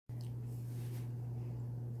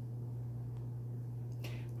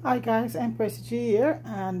Hi guys, Empress G here,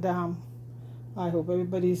 and I hope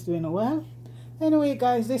everybody's doing well. Anyway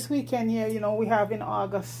guys, this weekend here, we have in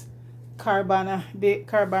August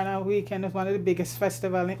Carabana weekend is one of the biggest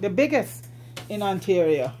festivals, the biggest in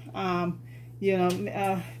Ontario.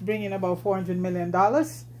 Bringing about $400 million.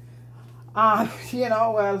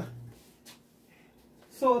 Well,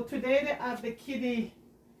 so today they have the kiddie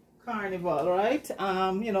carnival, right? For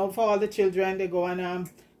all the children, they go and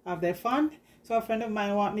have their fun. So a friend of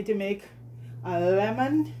mine want me to make a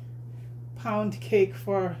lemon pound cake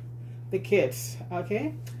for the kids.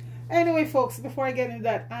 Okay. Anyway, folks, before I get into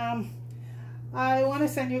that, I want to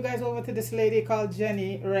send you guys over to this lady called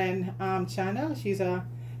Jenny Wren channel. She's a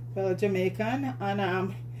fellow Jamaican,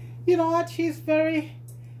 and you know what? She's very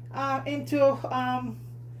into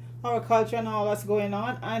our culture and all that's going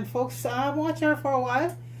on. And folks, I've watched her for a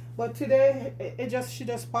while, but today she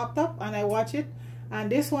just popped up and I watch it. And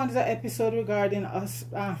this one's an episode regarding us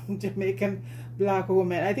Jamaican black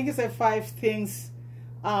women. I think it's like 5 things,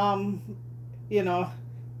 about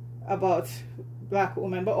black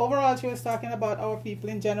women. But overall, she was talking about our people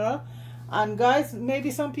in general. And guys,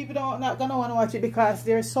 maybe some people not gonna want to watch it because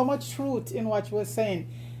there's so much truth in what she was saying.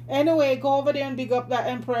 Anyway, go over there and big up that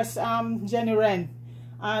Empress Jenny Wren.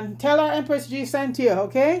 And tell her Empress G sent you,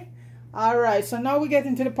 okay? Alright, so now we get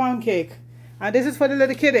into the pound cake. And this is for the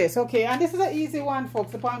little kiddies, okay? And this is an easy one,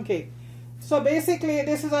 folks, the pound cake. So basically,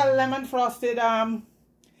 this is a lemon frosted,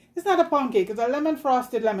 it's not a pound cake, it's a lemon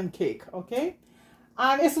frosted lemon cake, okay?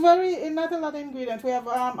 And it's not a lot of ingredients. We have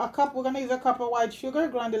a cup, we're gonna use a cup of white sugar,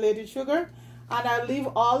 granulated sugar. And I'll leave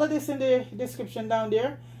all of this in the description down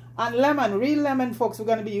there. And lemon, real lemon, folks, we're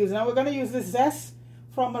gonna be using. And we're gonna use the zest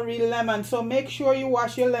from a real lemon. So make sure you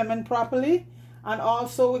wash your lemon properly. And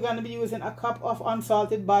also, we're gonna be using a cup of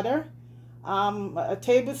unsalted butter. A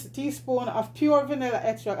teaspoon of pure vanilla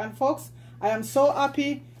extract. And folks, I am so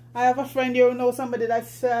happy. I have a friend here who knows somebody that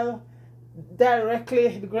sell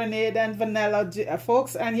directly Grenadian vanilla,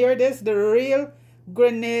 folks. And here it is, the real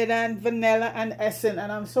Grenadian vanilla and essence.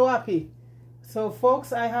 And I'm so happy. So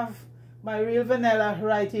folks, I have my real vanilla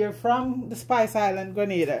right here from the Spice Island,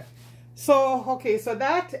 Grenada. So okay, so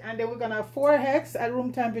that, and then we're gonna have 4 eggs at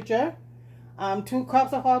room temperature, 2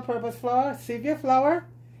 cups of all-purpose flour. Sieve your flour,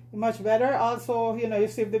 much better. Also, you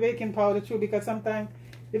sieve the baking powder too, because sometimes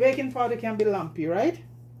the baking powder can be lumpy, right?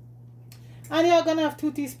 And you're gonna have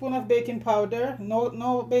 2 teaspoons of baking powder,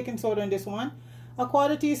 no baking soda in this one, a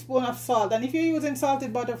 1/4 teaspoon of salt. And if you're using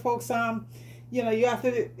salted butter, folks, you have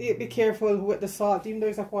to be careful with the salt, even though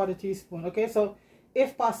it's a 1/4 teaspoon. Okay, so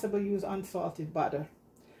if possible, use unsalted butter.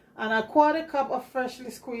 And a 1/4 cup of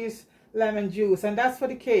freshly squeezed lemon juice, and that's for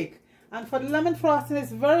the cake. And for the lemon frosting,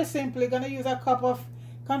 it's very simple. You're gonna use a cup of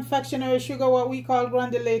confectionery sugar, what we call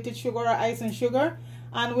granulated sugar or icing sugar,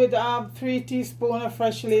 and with 3 teaspoons of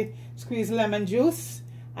freshly squeezed lemon juice,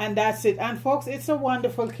 and that's it. And folks, it's a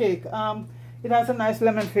wonderful cake. It has a nice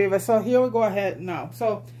lemon flavor. So here we go ahead now.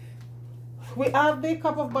 So we have the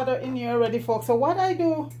cup of butter in here already, folks. So what I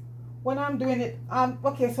do when I'm doing it,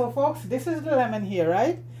 okay, so folks, this is the lemon here,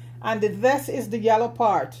 right? And this is the yellow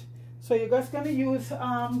part. So you're just gonna use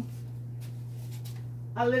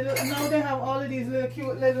a little. Now they have all of these little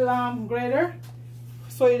cute little grater.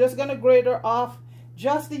 So you're just gonna grater off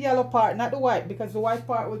just the yellow part, not the white, because the white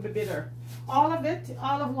part will be bitter. All of it,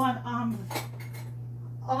 all of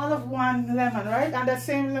one lemon, right? And that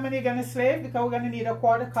same lemon you're gonna slave, because we're gonna need a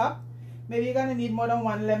 1/4 cup. Maybe you're gonna need more than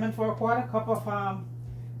 1 lemon for a 1/4 cup of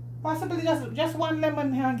possibly just 1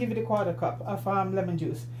 lemon here, and give it a 1/4 cup of lemon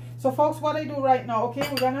juice. So folks, what I do right now, okay,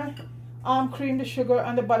 we're gonna cream the sugar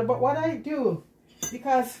and the butter. But what I do,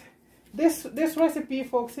 because this recipe,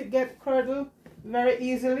 folks, it get curdled very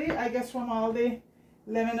easily, I guess, from all the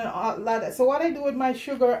lemon and all that. So what I do with my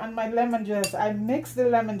sugar and my lemon zest, I mix the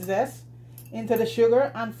lemon zest into the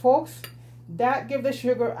sugar, and folks, that give the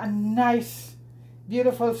sugar a nice,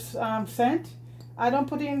 beautiful scent. I don't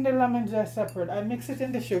put in the lemon zest separate. I mix it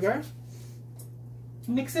in the sugar,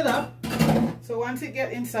 mix it up. So once it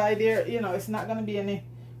get inside there, it's not gonna be any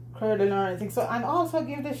curdling or anything. So, and also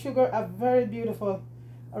give the sugar a very beautiful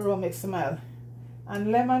aromatic smell.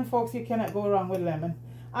 And lemon, folks, you cannot go wrong with lemon.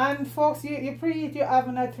 And folks, you preheat your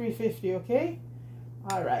oven at 350, okay?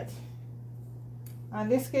 All right. And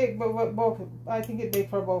this cake, I think it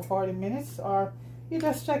baked for about 40 minutes, or you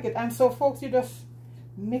just check it. And so folks, you just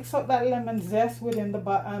mix up that lemon zest within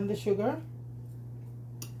the sugar.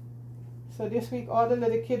 So this week, all the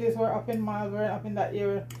little kiddies were up in Malvern, up in that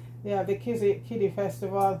area. They have the kiddie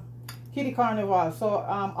festival, kiddie carnival. So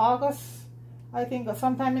August, I think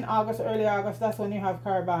sometime in August, early August, that's when you have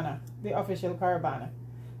Carabana, the official Carabana.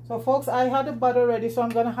 So So folks, I had the butter ready, so I'm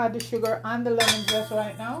gonna add the sugar and the lemon zest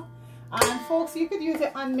right now. And folks, you could use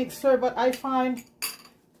an unmixer, but I find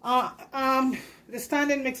the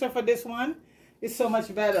standing mixer for this one is so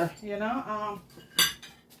much better, you know.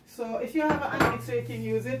 So if you have an unmixer, you can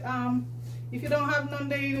use it. If you don't have none,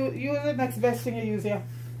 then you use the next best thing you use here.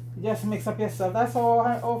 Just mix up yourself. That's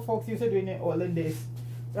all folks used to do in the olden days,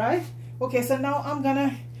 right? Okay, so now I'm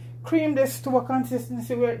gonna cream this to a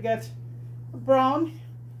consistency where it gets brown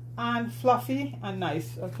and fluffy and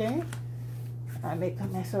nice. Okay, I make a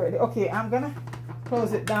mess already. Okay, I'm gonna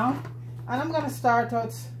close it down and I'm gonna start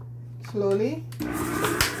out slowly. And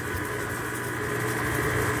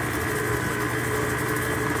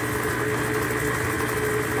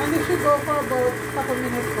this should go for about a couple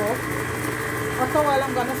minutes, folks. After a while,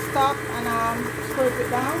 I'm gonna stop and scrape it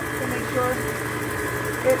down to make sure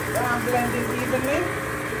it's blending evenly.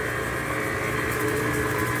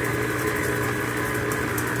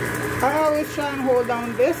 I always try and hold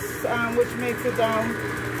down this, which makes it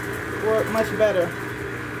work much better.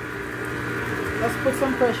 Let's put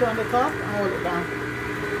some pressure on the top and hold it down.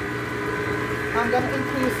 I'm gonna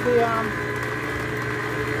increase the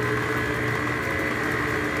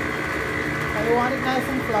I want it nice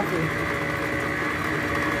and fluffy.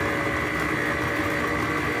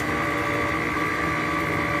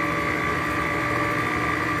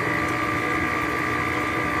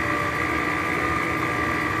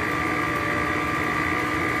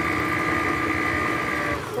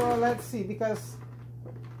 Let's see, because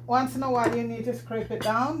once in a while you need to scrape it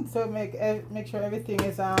down to make sure everything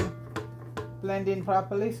is blending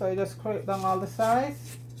properly. So you just scrape down all the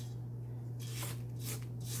sides.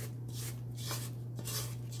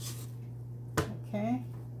 Okay.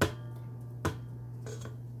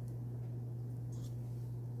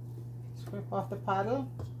 Scrape off the paddle,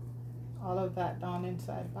 all of that down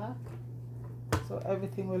inside back, so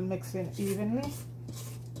everything will mix in evenly.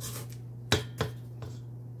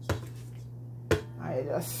 I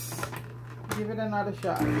just give it another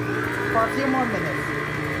shot for a few more minutes.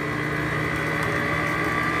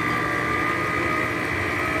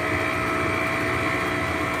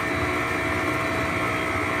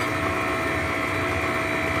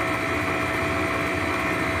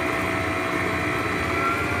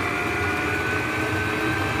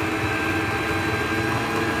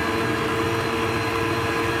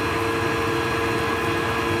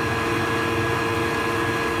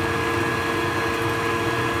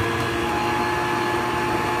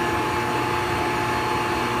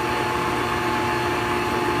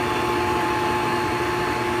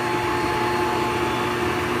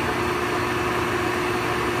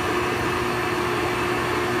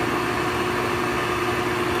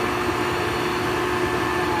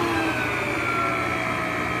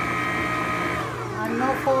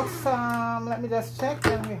 Folks, let me just check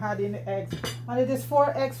when we had in the eggs, and it is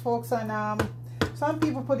 4 eggs, folks, and some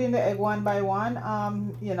people put in the egg one by one.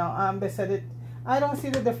 You know, they said it, I don't see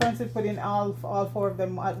the difference in putting all 4 of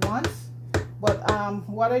them at once, but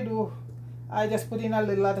what I do, I just put in a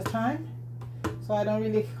little at a time, so I don't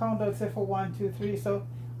really count out, say, for 1, 2, 3. So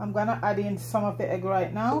I'm gonna add in some of the egg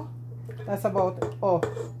right now. That's about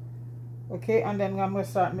okay, and then I'm gonna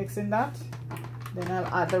start mixing that, then I'll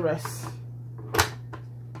add the rest.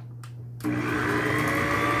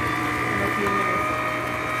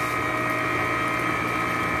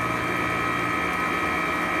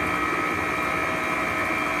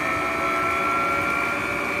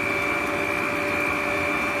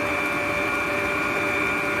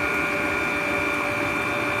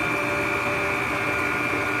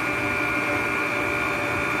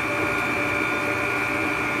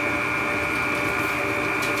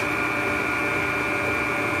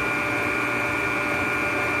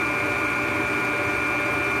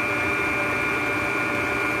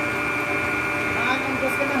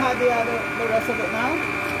 The rest of it now.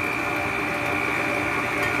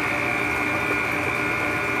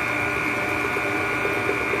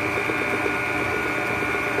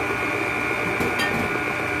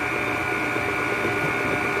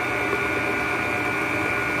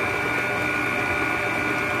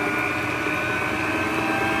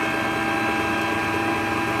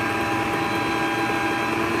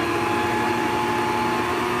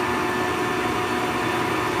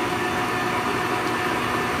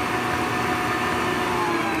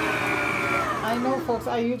 Folks,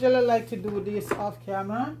 I usually like to do this off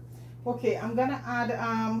camera. Okay, I'm gonna add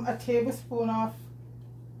a tablespoon of,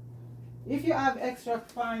 if you have extra,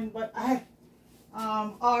 fine, but I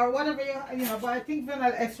or whatever you know, but I think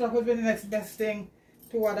vanilla extra would be the next best thing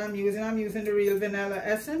to what I'm using. I'm using the real vanilla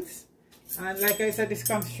essence, and like I said, this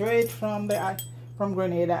comes straight from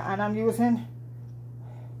Grenada, and I'm using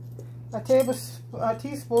a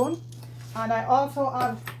teaspoon, and I also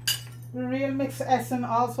have the real mixed essence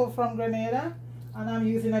also from Grenada, and I'm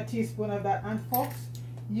using a teaspoon of that. And folks,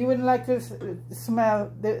 you would like to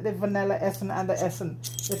smell the vanilla essence and the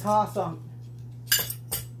essence. It's awesome.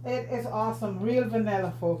 It is awesome. Real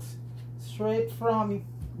vanilla, folks, straight from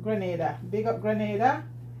Grenada. Big up Grenada,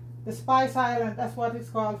 the Spice Island, that's what it's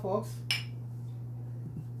called, folks.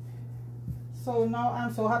 So now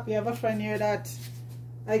I'm so happy I have a friend here that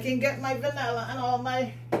I can get my vanilla and all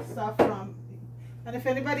my stuff from. And if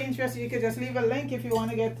anybody interested, you can just leave a link if you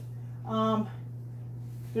want to get the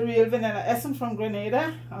real vanilla essence from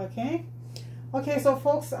Grenada. Okay, so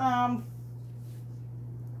folks, I'm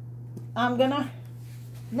gonna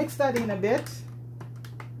mix that in a bit.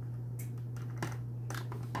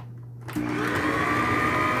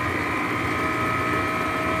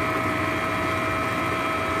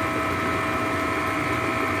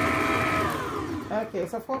 Okay,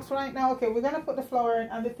 so folks, right now, okay, we're gonna put the flour in.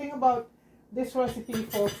 And the thing about this recipe,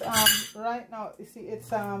 folks, right now, you see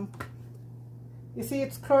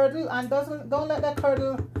it's curdle, and don't let that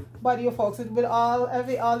curdle bother you, folks. It's with all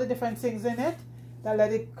the different things in it that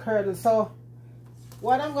let it curdle. So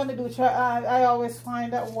what I'm gonna do, I always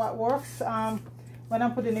find that what works when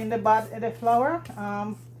I'm putting in the flour,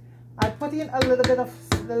 I put in a little bit of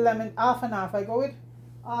the lemon, half and half. I go with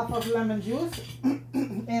half of lemon juice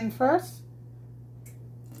in first,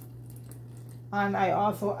 and I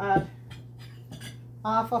also add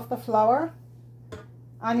half of the flour.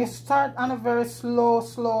 And you start on a very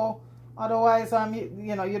slow, otherwise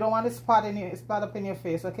you know, you don't want to spot up in your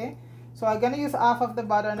face. Okay, so I'm gonna use half of the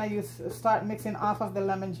butter, and I start mixing half of the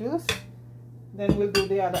lemon juice. Then we'll do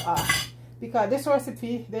the other half, because this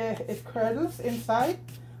recipe it curdles inside,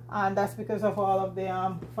 and that's because of all of the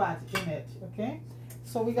fat in it. Okay,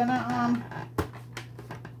 so we're gonna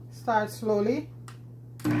start slowly.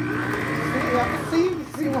 You have to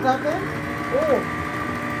see what happened. Oh,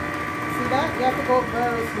 see that? You have to go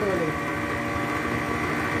very slowly,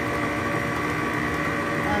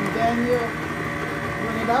 and then you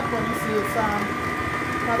bring it up when you see it's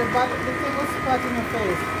the thing will spot in your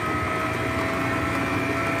face.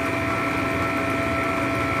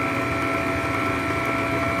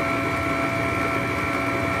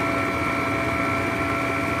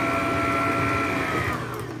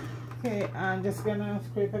 Okay, I'm just gonna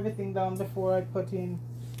scrape everything down before I put in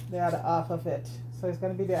the other half of it. So it's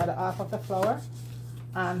going to be the other half of the flour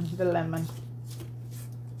and the lemon.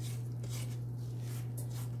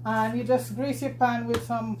 And you just grease your pan with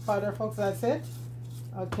some butter, folks. That's it.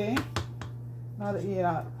 Okay. Now that you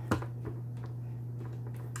know,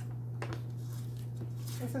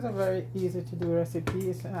 this is a very easy to do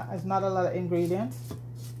recipe. It's not a lot of ingredients.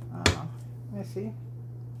 Let me see.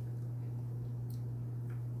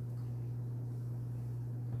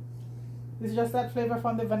 It's just that flavor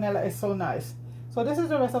from the vanilla is so nice. So this is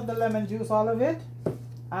the rest of the lemon juice, all of it,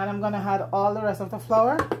 and I'm gonna add all the rest of the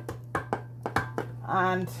flour.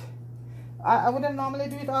 And I wouldn't normally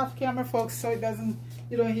do it off camera, folks, so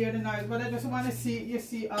you don't hear the noise, but I just want to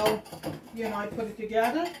see how, you know, I put it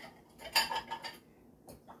together.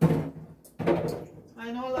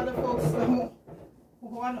 I know a lot of folks who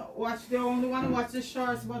only want to watch the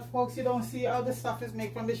shorts, but folks, you don't see how the stuff is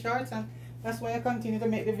made from the shorts, and that's why I continue to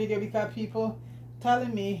make the video, because people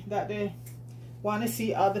telling me that they want to see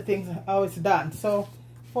how it's done. So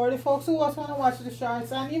for the folks who also want to watch the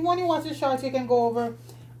shorts, and even when you watch the shorts, you can go over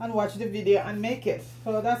and watch the video and make it.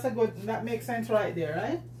 So that makes sense right there,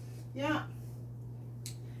 right? Yeah,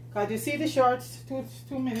 because you see the shorts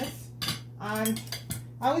 2 minutes, and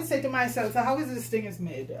I would say to myself, so how is this thing is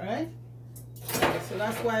made, right? So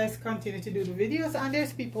that's why I continue to do the videos, and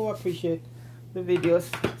there's people who appreciate the videos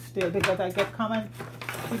still, because I get comments,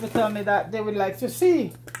 people tell me that they would like to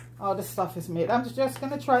see how the stuff is made. I'm just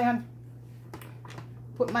gonna try and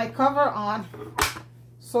put my cover on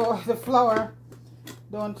so the flour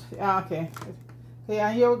don't, okay,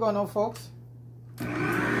 and here we go now, folks. See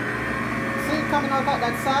it coming out at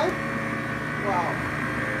that side? Wow.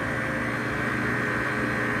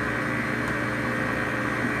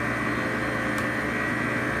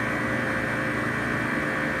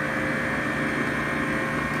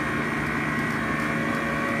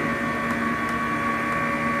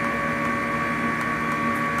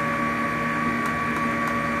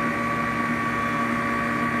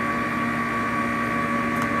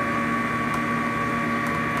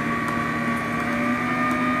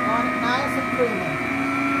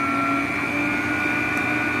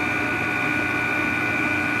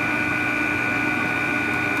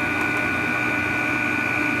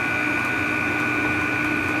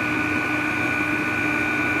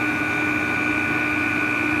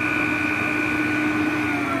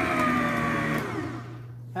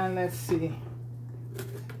 let's see.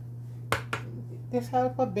 This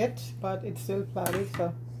helped a bit, but it's still cloudy,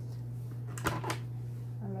 so.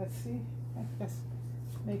 And let's see. Let's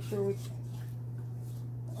make sure we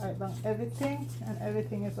write down everything, and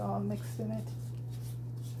everything is all mixed in it.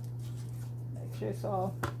 Make sure it's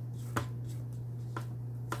all.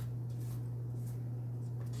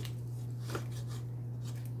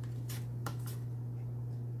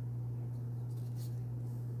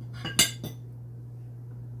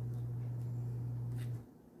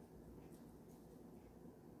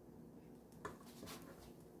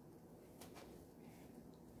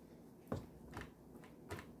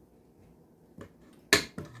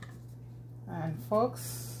 And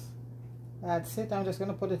folks, that's it. I'm just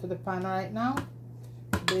going to put it to the pan right now,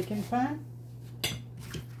 baking pan,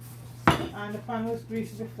 and the pan was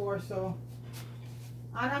greased before, so.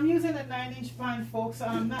 And I'm using a 9-inch pan, folks.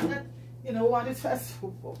 I'm not that, you know what, it's as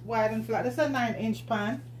wide and flat. It's a 9-inch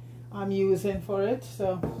pan I'm using for it,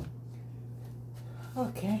 so.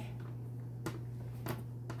 Okay.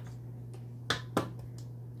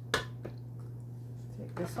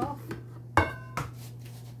 Take this off.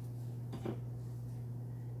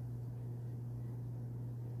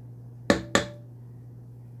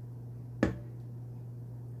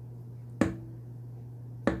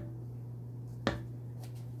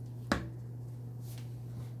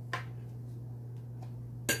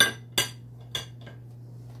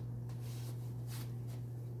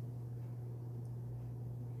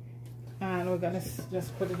 And we're gonna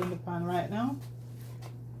just put it in the pan right now.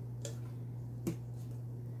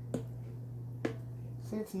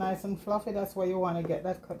 See, it's nice and fluffy. That's why you want to get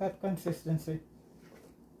that consistency.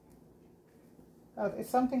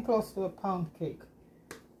 It's something close to a pound cake,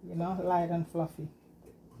 you know, light and fluffy.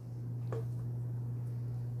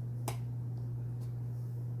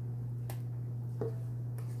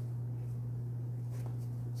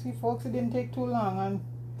 See, folks, it didn't take too long, and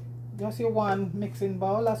just your one mixing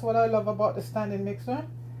bowl. That's what I love about the standing mixer.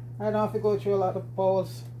 I don't have to go through a lot of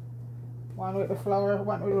bowls. One with the flour,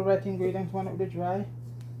 one with the wet ingredients, one with the dry.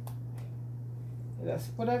 You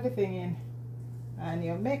just put everything in and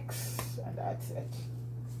you mix, and that's it.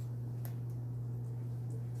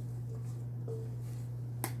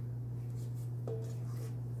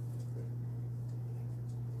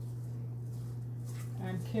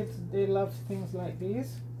 And kids, they love things like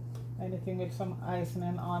these. Anything with some icing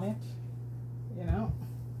on it, you know.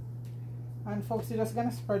 And folks, you're just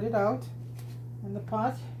gonna spread it out in the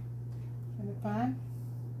pot, in the pan.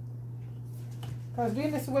 Because doing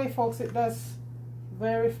this way, folks, it does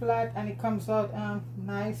very flat and it comes out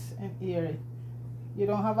nice and airy. You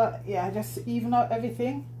don't have a, yeah, just even out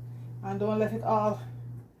everything and don't let it all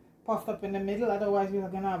puffed up in the middle, otherwise you're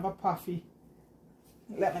gonna have a puffy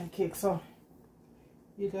lemon cake. So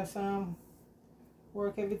you just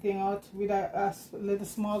work everything out with a little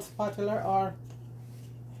small spatula, or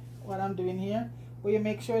what I'm doing here, where you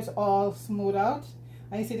make sure it's all smooth out.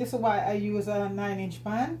 And you see, this is why I use a 9-inch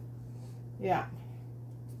pan. Yeah.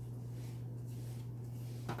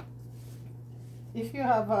 If you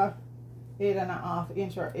have a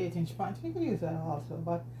 8.5-inch or 8-inch pan, you can use that also.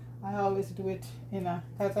 But I always do it in a,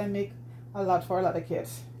 because I make a lot for a lot of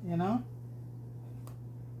kids, you know.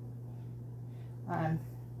 And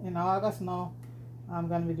in August now, I'm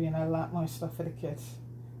going to be doing a lot more stuff for the kids,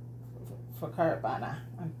 for Carabana,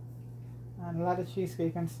 and a lot of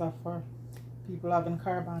cheesecake and stuff for people having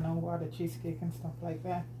Carabana, water cheesecake and stuff like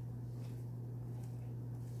that.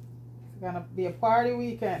 It's going to be a party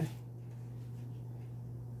weekend.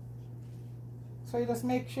 So you just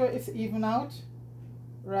make sure it's even out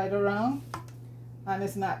right around, and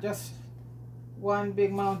it's not just one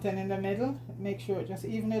big mountain in the middle. Make sure just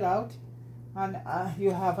even it out, and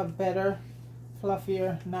you have a better,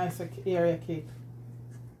 fluffier, nicer area cake.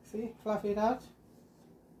 See, fluff it out.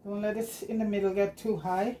 Don't let it in the middle get too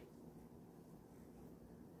high.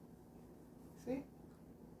 See?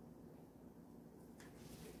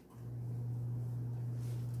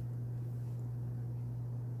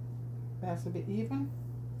 That's a bit even.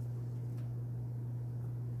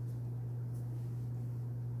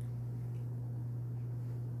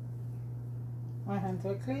 My hands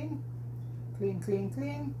are clean. Clean, clean,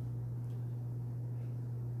 clean.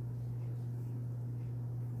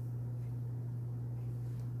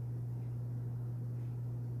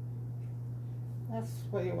 That's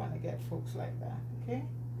what you want to get, folks, like that, okay?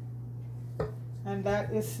 And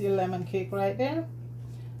that is your lemon cake right there.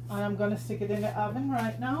 And I'm going to stick it in the oven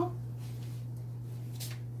right now.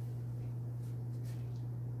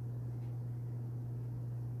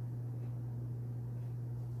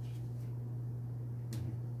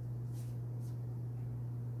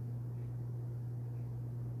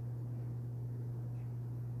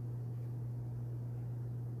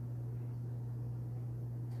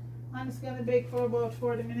 and it's gonna bake for about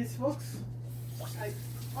 40 minutes, folks.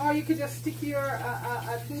 Or you could just stick your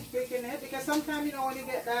a toothpick in it, because sometimes, you know, when you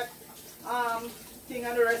get that thing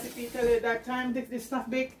on the recipe tell you that time this stuff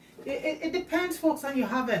bake, it depends, folks, on your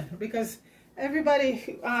oven, because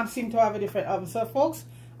everybody seem to have a different oven. So folks,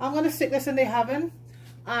 I'm gonna stick this in the oven,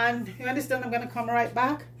 and when it's done, I'm gonna come right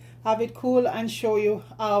back, have it cool, and show you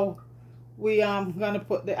how we gonna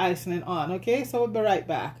put the icing on. Okay, so we'll be right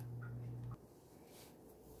back.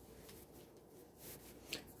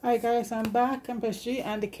 Alright guys, I'm back, MPSG,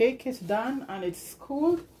 and the cake is done and it's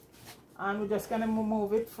cooled, and we're just gonna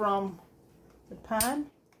remove it from the pan.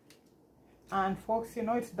 And folks, you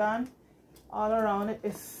know, it's done. All around it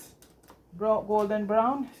is golden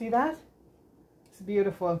brown. See that? It's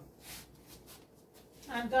beautiful.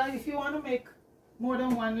 And guys, if you want to make more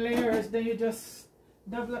than one layers, then you just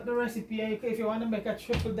double up the recipe. If you want to make a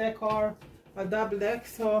triple deck or a double deck.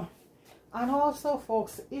 So, and also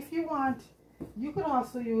folks, if you want, you could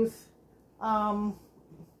also use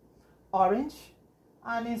orange,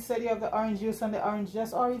 and instead you have the orange juice and the orange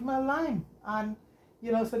zest, or even a lime. And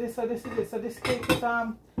you know, so this is it. So this cake is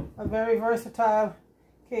a very versatile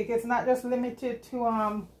cake. It's not just limited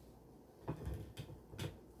to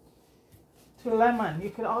lemon.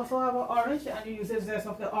 You could also have an orange, and you use the zest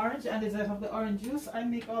of the orange and the zest of the orange juice. I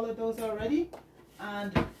make all of those already.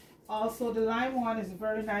 And also the lime one is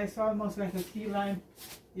very nice, almost like a key lime,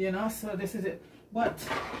 you know. So this is it. But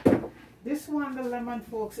this one, the lemon,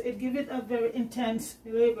 folks, it gives it a very intense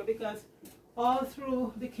flavor, because all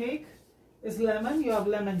through the cake is lemon. You have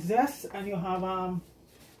lemon zest and you have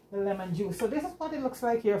the lemon juice. So this is what it looks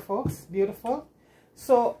like here, folks. Beautiful.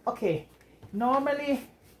 So okay, normally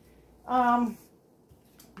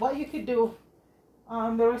what you could do,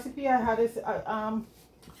 the recipe I had is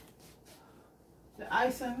the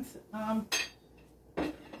icings,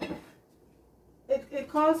 it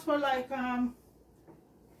calls for like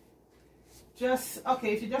just,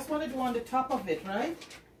 okay, if you just want to do on the top of it, right,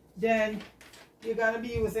 then you're gonna be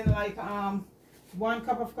using like 1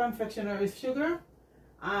 cup of confectioner's sugar,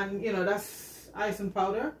 and you know, that's icing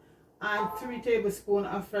powder, and 3 tablespoons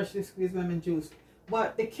of freshly squeezed lemon juice.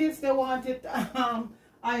 But the kids, they want it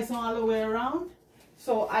icing all the way around,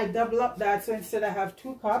 so I double up that. So instead I have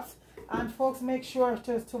 2 cups. And folks, make sure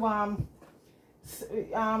to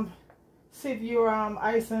sieve your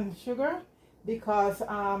icing sugar, because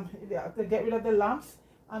to get rid of the lumps,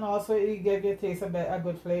 and also it gives your taste a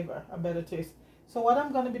good flavor, a better taste. So what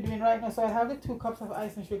I'm going to be doing right now, so I have the 2 cups of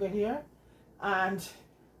icing sugar here, and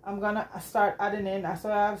I'm going to start adding in.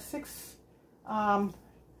 So I have 6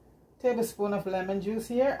 tablespoons of lemon juice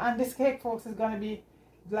here, and this cake, folks, is going to be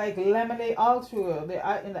like lemonade all through. In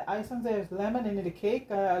the icing there's lemon in the cake,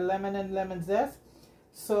 lemon and lemon zest.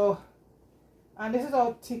 So, and this is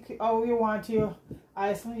how thick, how you want your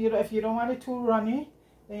icing. You know, if you don't want it too runny,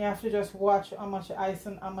 then you have to just watch how much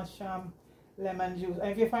icing, how much lemon juice.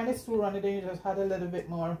 And if you find it's too runny, then you just add a little bit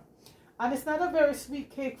more. And it's not a very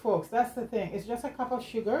sweet cake, folks. That's the thing. It's just a cup of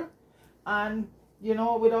sugar, and you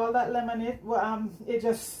know, with all that lemon it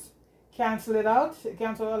just cancel it out. It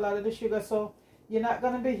cancel a lot of the sugar, so you're not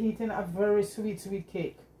going to be eating a very sweet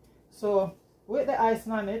cake. So with the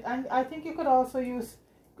icing on it, and I think you could also use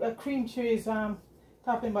a cream cheese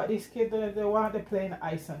topping, but these kids, they want the plain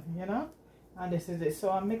icing, you know. And this is it.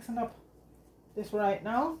 So I'm mixing up this right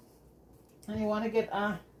now, and you want to get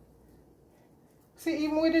see,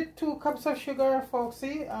 even with the 2 cups of sugar, folks,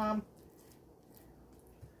 see,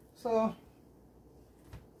 so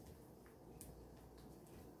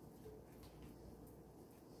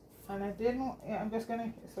and I didn't, yeah, I'm just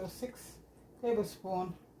gonna, so 6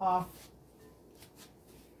 tablespoons of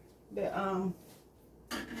the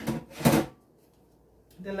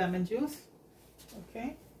lemon juice,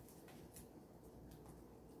 okay.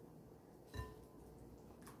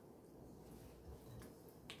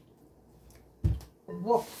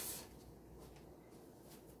 Whoops,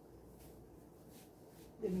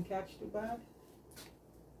 didn't catch too bad.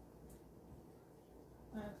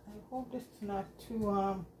 I hope this is not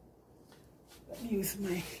too let me use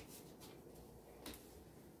my,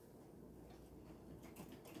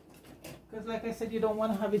 because like I said, you don't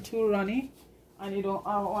want to have it too runny, and you don't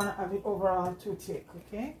want to have it overall too thick,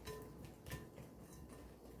 okay.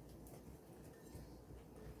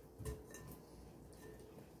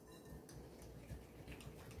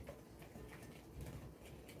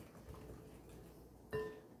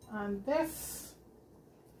 And this,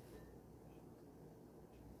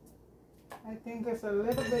 I think it's a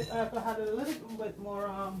little bit, I have to add a little bit more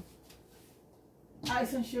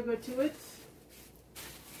icing sugar to it.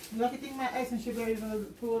 Lucky thing my icing sugar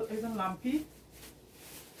isn't lumpy.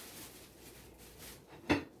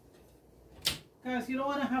 Guys, you don't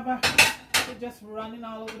want to have it just running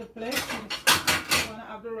all over the place. You want to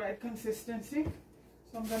have the right consistency.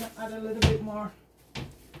 So I'm going to add a little bit more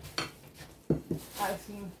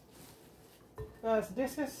icing. Because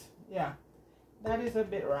this is, yeah, that is a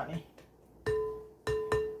bit runny.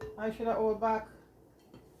 I should have hold back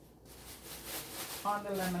on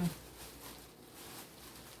the lemon.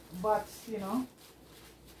 But, you know,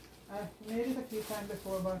 I've made it a few times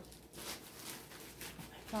before, but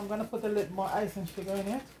so I'm going to put a little more icing sugar in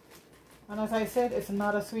it. And as I said, it's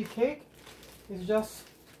not a sweet cake. It's just,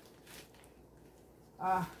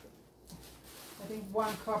 I think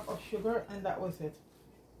 1 cup of sugar, and that was it.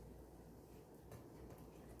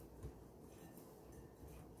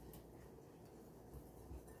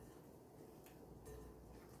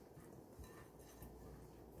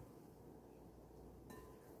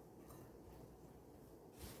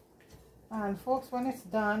 And folks, when it's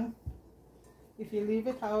done, if you leave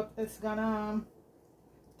it out, it's gonna,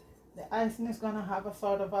 the icing is gonna have a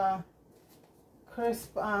sort of a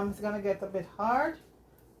crisp, it's gonna get a bit hard,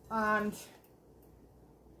 and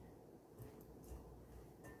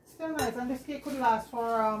still nice. And this cake could last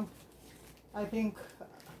for, I think,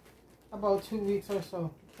 about 2 weeks or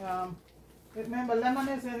so. Remember, lemon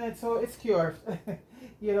is in it, so it's cured.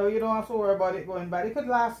 You know, you don't have to worry about it going bad. It could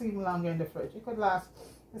last even longer in the fridge. It could last.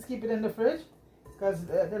 Let's keep it in the fridge, because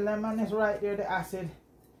the lemon is right there. The acid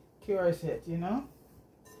cures it, you know.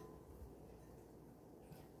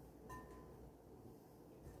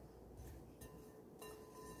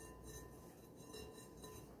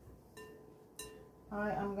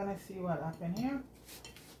 Alright, I'm gonna see what happened here.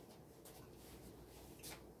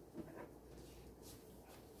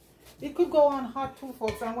 It could go on hot too,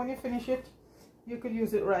 folks, and when you finish it, you could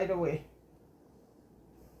use it right away.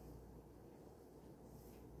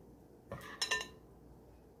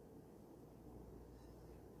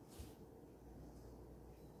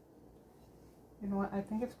 You know what, I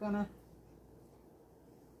think it's gonna,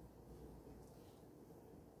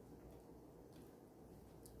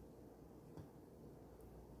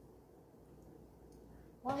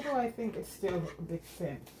 why do I think it's still a bit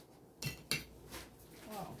thin?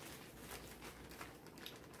 Wow.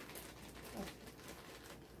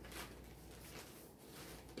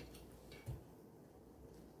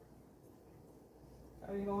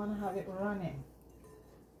 You don't want to have it running.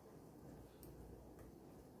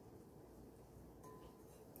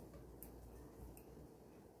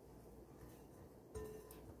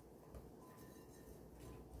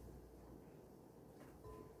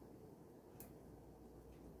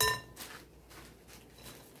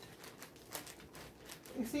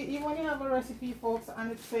 You see, even when you have a recipe, folks,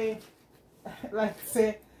 and it's say, like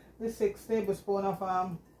say, the 6 tablespoons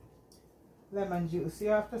of lemon juice, you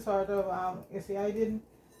have to sort of, you see,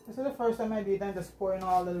 this is the first time I did, I'm just pouring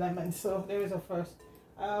all the lemons, so there is a first.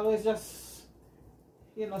 I always just,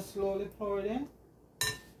 you know, slowly pour it in.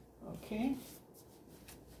 Okay.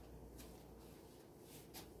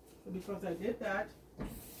 So because I did that,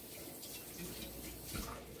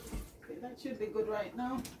 okay, that should be good right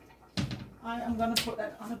now. I am gonna put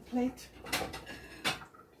that on a plate.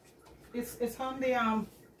 It's on the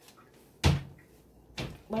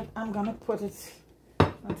but I'm gonna put it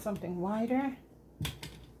on something wider.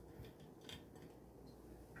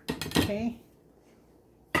 Okay.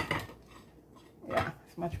 Yeah,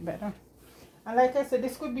 it's much better. And like I said,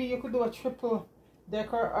 this could be, you could do a triple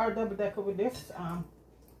decker or double decker with this.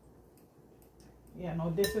 Yeah, no,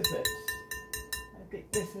 this is it. I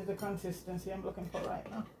think this is the consistency I'm looking for right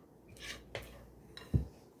now.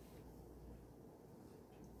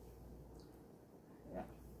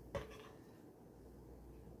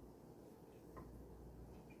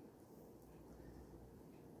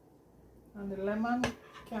 And the lemon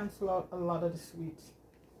cancel out a lot of the sweet,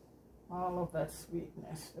 all of that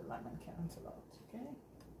sweetness, the lemon cancel out, okay?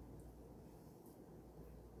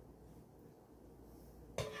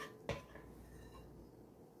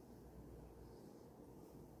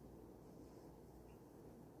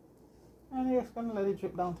 And you're just gonna let it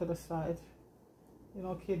drip down to the side. You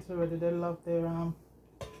know, kids already, they love their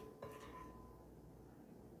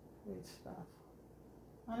sweet stuff.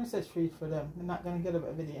 And it's a treat for them. They're not gonna get a bit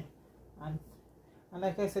of it. And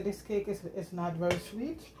like I said, this cake is not very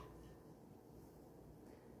sweet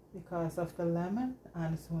because of the lemon,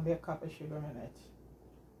 and it's only a cup of sugar in it.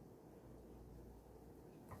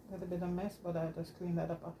 A little bit of mess, but I just clean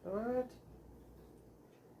that up afterward.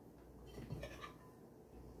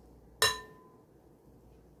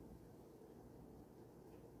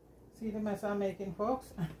 See the mess I'm making,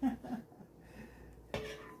 folks?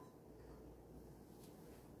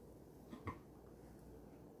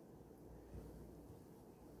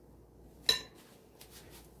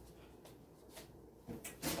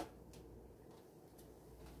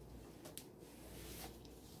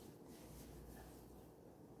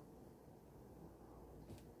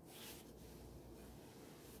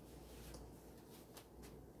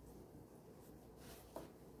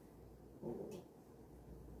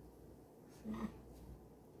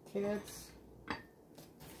 kids.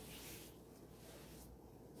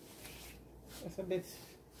 It's a bit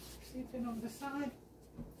seeping on the side.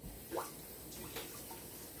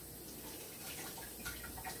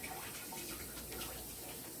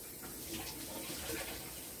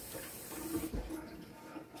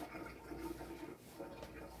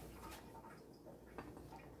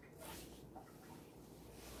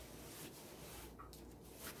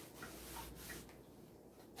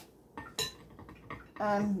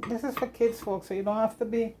 And this is for kids, folks, so you don't have to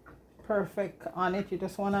be perfect on it. You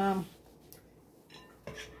just want to...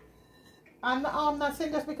 And I'm not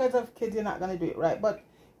saying just because of kids you're not going to do it right, but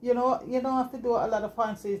you know, you don't have to do a lot of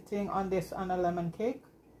fancy thing on this, on a lemon cake.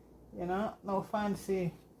 You know, no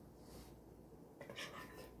fancy.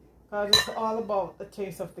 Because it's all about the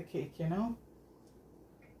taste of the cake, you know.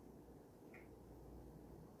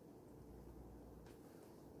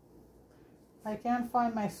 I can't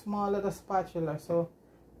find my small little spatula, so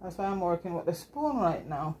that's why I'm working with the spoon right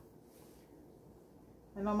now.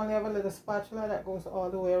 I normally have a little spatula that goes all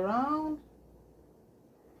the way around.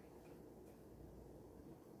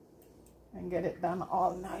 And get it done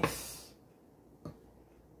all nice. I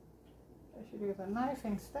should use a knife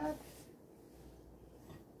instead.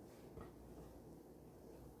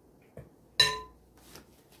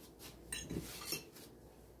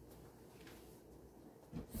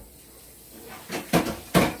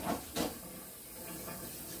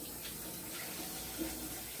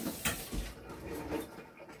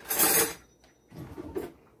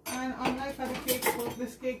 And unlike other cakes,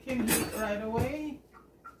 this cake can heat right away.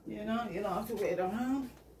 You know, you don't have to wait around.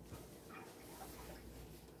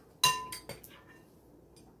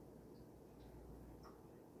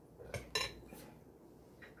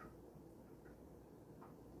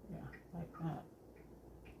 Yeah, like that.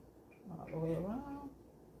 All the way around.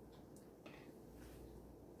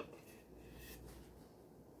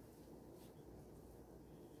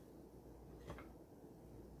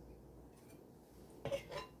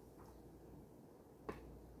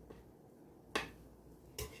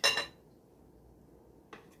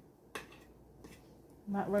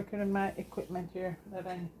 Not working with my equipment here that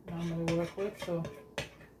I normally work with, so.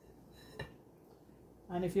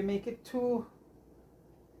 And if you make it too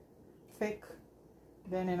thick,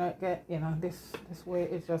 then you know get, you know, this way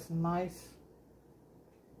is just nice.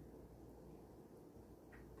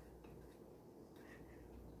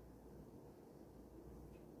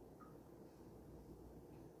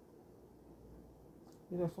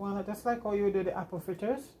 You just want to, just like how you do the apple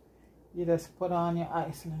fritters, you just put on your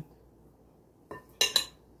icing.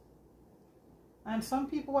 And some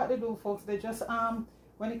people, what they do, folks, they just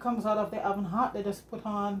when it comes out of the oven hot, they just put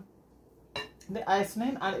on the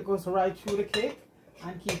icing and it goes right through the cake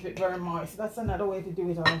and keep it very moist. That's another way to do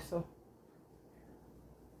it also.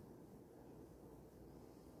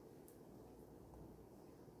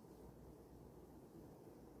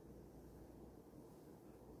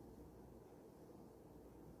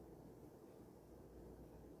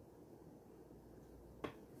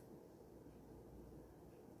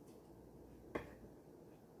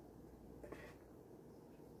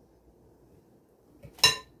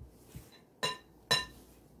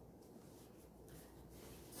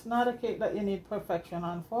 It's not a cake that you need perfection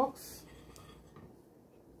on, folks.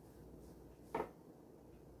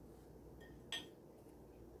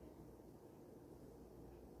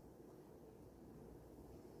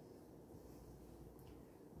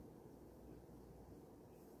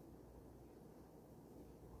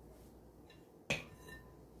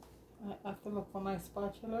 I have to look for my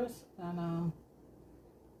spatulas and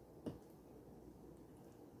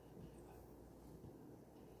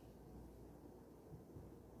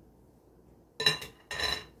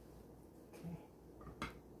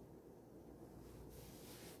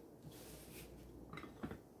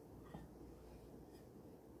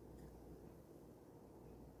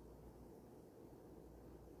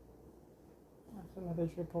another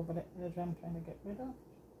drip over the edge I'm trying to get rid of.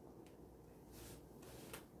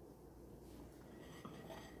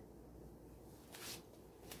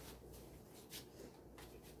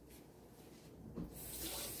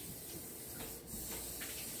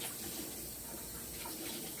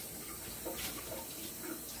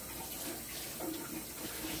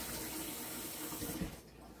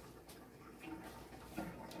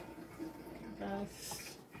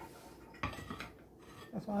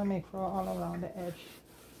 Just want to make sure all around the edge.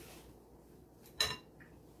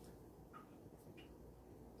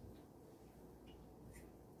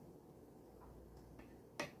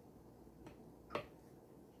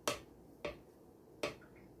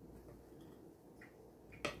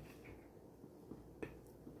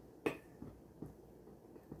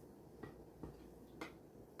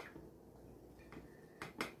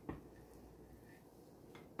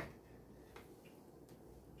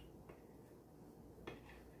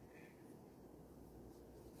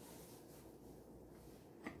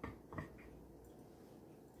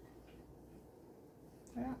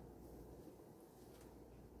 Yeah.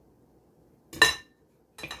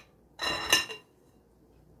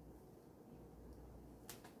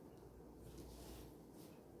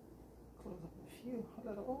 Close up a few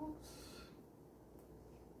little holes.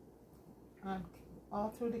 And all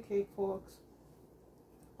through the cake, folks,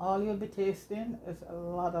 all you'll be tasting is a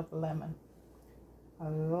lot of lemon. A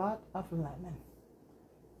lot of lemon.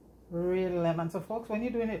 Real lemon. So folks, when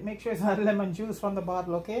you're doing it, make sure it's not lemon juice from the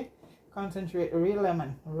bottle, okay? Concentrate real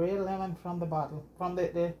lemon from the bottle, from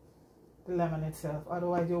the lemon itself.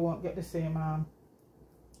 Otherwise you won't get the same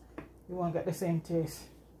taste.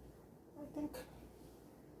 I think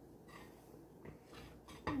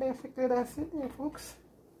basically that's it there, folks.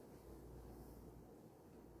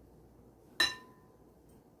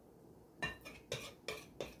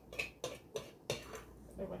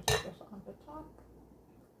 The rest just on the top.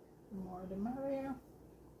 The more the merrier.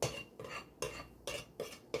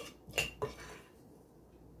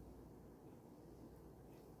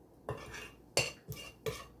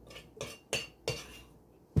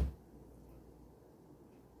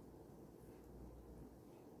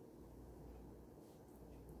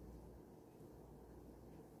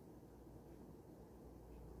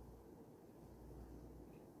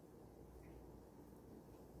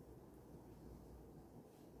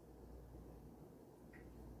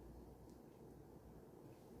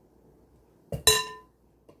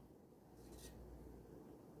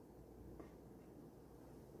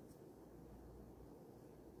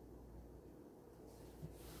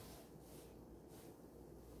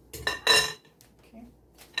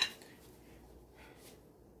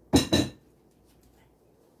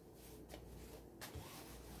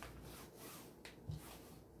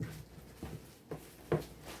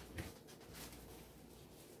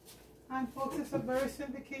 And folks, it's a very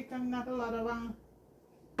simple cake and not a lot of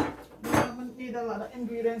you don't need a lot of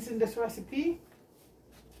ingredients in this recipe.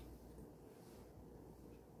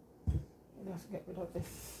 Let's get rid of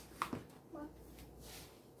this.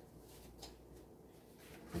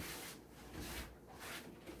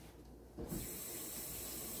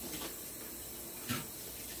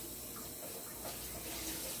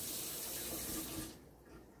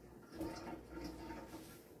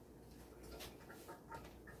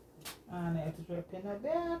 And it's dripping a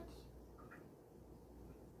bit.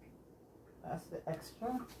 That's the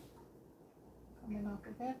extra coming off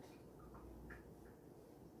a bit.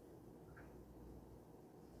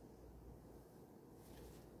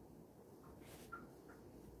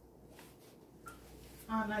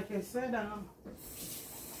 And like I said, the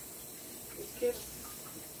kids,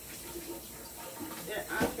 they're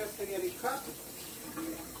anxious to get it cut.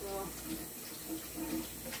 So,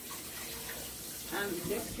 and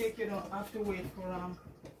this cake you don't have to wait for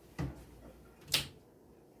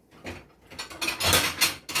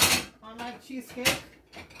unlike cheesecake,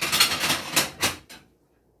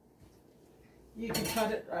 you can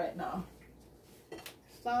cut it right now.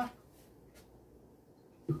 Stop.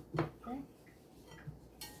 Okay.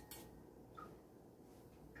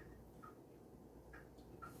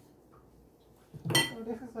 So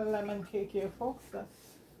this is a lemon cake here, folks.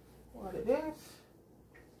 That's what it is.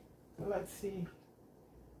 So let's see.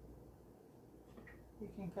 You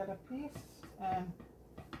can cut a piece and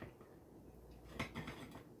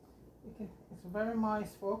you can, it's very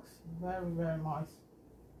moist, folks. Very, very moist.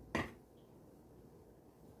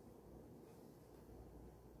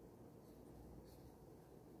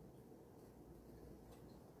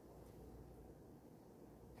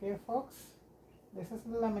 Okay, folks. This is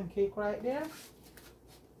the lemon cake right there.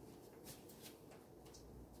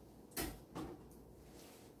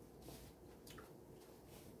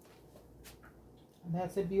 And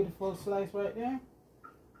that's a beautiful slice right there.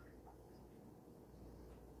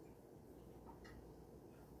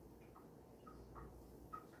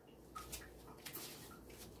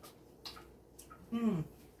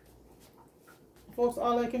 Folks,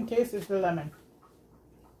 all I can taste is the lemon.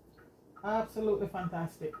 Absolutely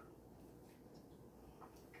fantastic.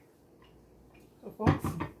 So folks,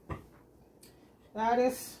 that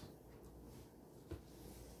is,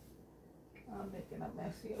 I'm making a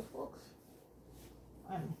mess here, folks.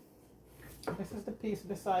 And this is the piece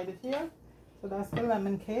beside it here. So that's the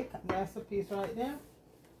lemon cake. And that's the piece right there.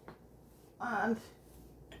 And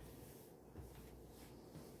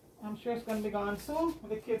I'm sure it's going to be gone soon.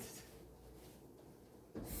 The kids,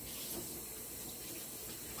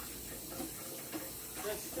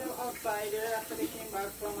 they're still outside there after they came back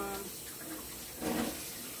from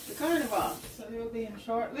the carnival. So they'll be in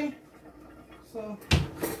shortly. So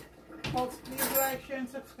folks, please like, share, and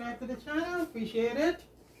subscribe to the channel. Appreciate it.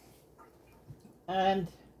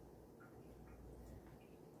 And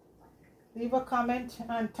leave a comment,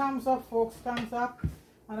 and thumbs up, folks. Thumbs up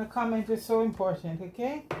and a comment is so important,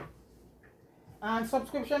 okay? And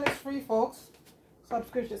subscription is free, folks.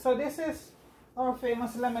 Subscription. So this is our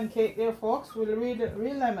famous lemon cake there, folks. We'll read the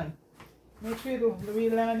real lemon. Make sure you do the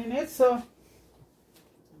real lemon in it. So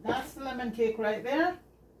that's the lemon cake right there.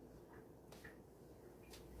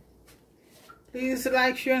 Please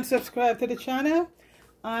like, share, and subscribe to the channel.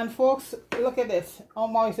 And folks, look at this. How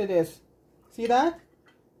moist it is. See that?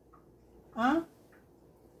 Huh?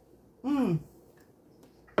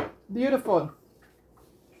 Beautiful.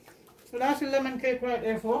 So that's the lemon cake right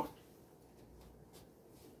there, folks.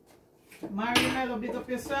 Marinello, big up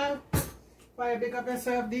yourself. Fire, big up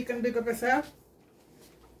yourself. Deacon, big up yourself.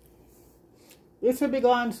 This will be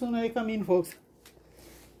gone soon when they come in, folks.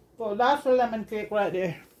 So that's the lemon cake right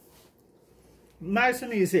there. Nice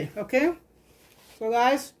and easy, okay? So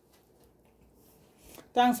guys,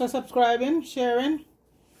 thanks for subscribing, sharing,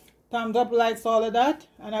 thumbs up, likes, all of that,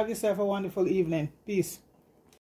 and have yourself a wonderful evening. Peace.